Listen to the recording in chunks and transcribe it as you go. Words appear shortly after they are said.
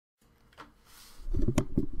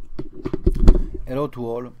Hello to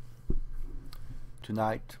all.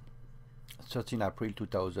 Tonight, 13 April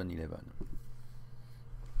 2011.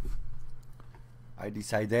 I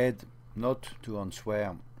decided not to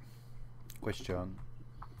answer question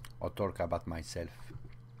or talk about myself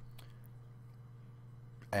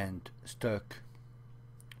and stuck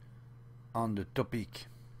on the topic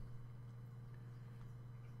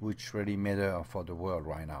which really matter for the world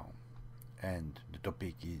right now, and the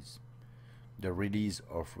topic is the release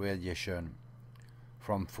of radiation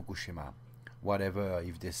from Fukushima. Whatever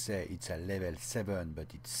if they say it's a level 7 but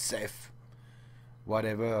it's safe,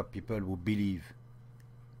 whatever people who believe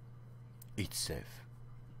it's safe,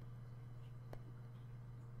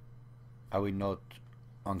 I will not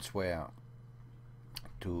answer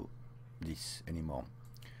to this anymore.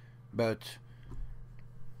 But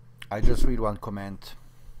I just read one comment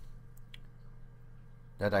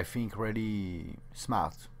that I think really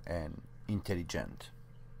smart and intelligent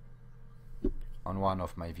on one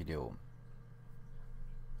of my videos.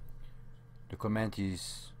 The comment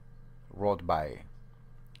is wrote by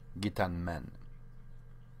geratenen.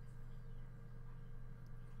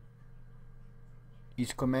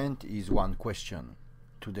 His comment is one question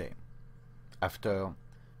today, after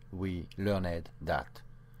we learned that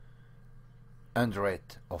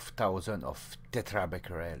hundreds of thousands of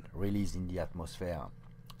tetrabecquerel released in the atmosphere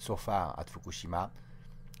so far at Fukushima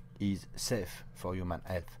is safe for human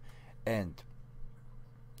health. And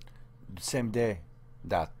the same day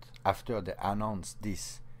that after they announced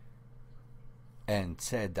this and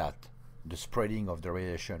said that the spreading of the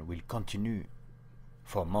radiation will continue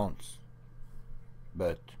for months,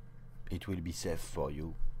 but it will be safe for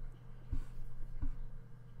you.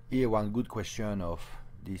 Here one good question of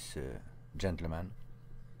this gentleman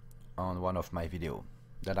on one of my videos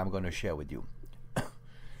that I'm going to share with you.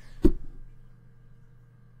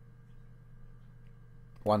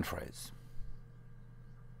 One phrase.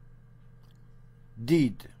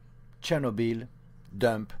 Did Chernobyl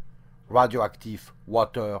dump radioactive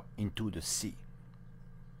water into the sea?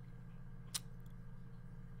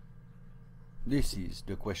 This is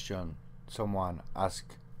the question someone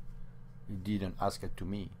asked. He didn't ask it to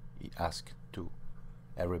me, he asked to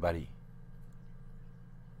everybody,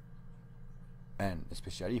 and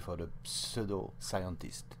especially for the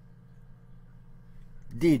pseudo-scientist.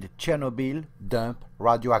 Did Chernobyl dump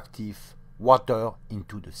radioactive water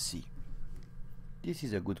into the sea? This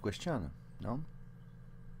is a good question, no?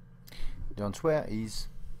 The answer is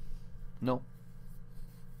no.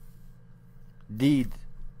 Did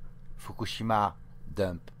Fukushima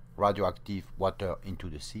dump radioactive water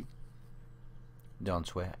into the sea? The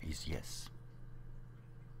answer is yes.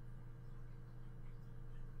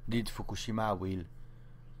 Did Fukushima will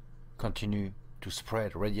continue to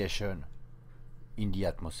spread radiation in the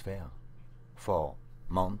atmosphere for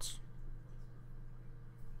months?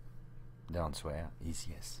 The answer is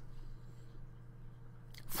yes.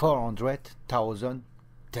 400,000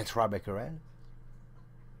 tetrabecquerel?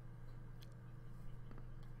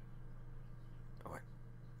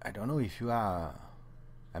 I don't know if you are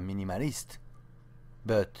a minimalist,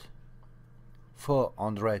 but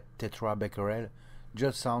 400 tetrabecquerel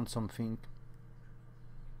just sounds something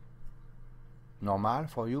normal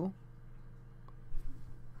for you.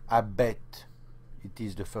 I bet it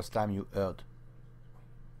is the first time you heard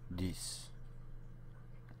this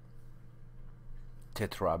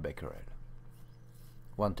tetrabecquerel.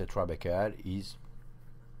 1 tetrabecquerel is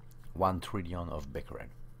 1 trillion of becquerel.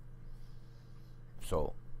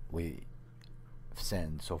 So we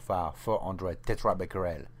send so far 400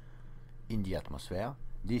 tetrabecquerel in the atmosphere.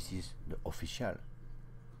 This is the official.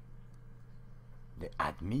 They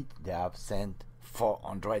admit they have sent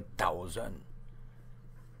 400,000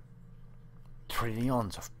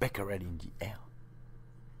 trillions of becquerel in the air.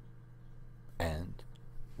 And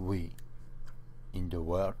we in the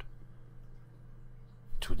world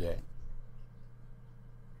today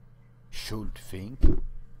should think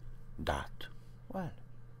that, well,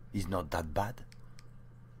 it's not that bad.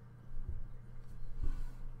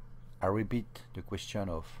 I repeat the question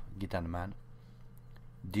of geratenen.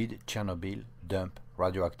 Did Chernobyl dump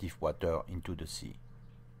radioactive water into the sea?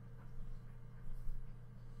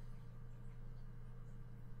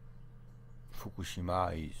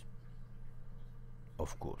 Fukushima is,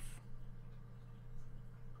 of course,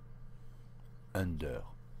 under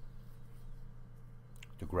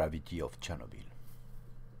the gravity of Chernobyl.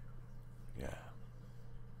 Yeah.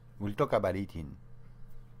 We'll talk about it in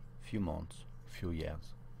few months, few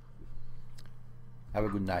years. Have a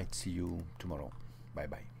good night. See you tomorrow. Bye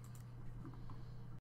bye.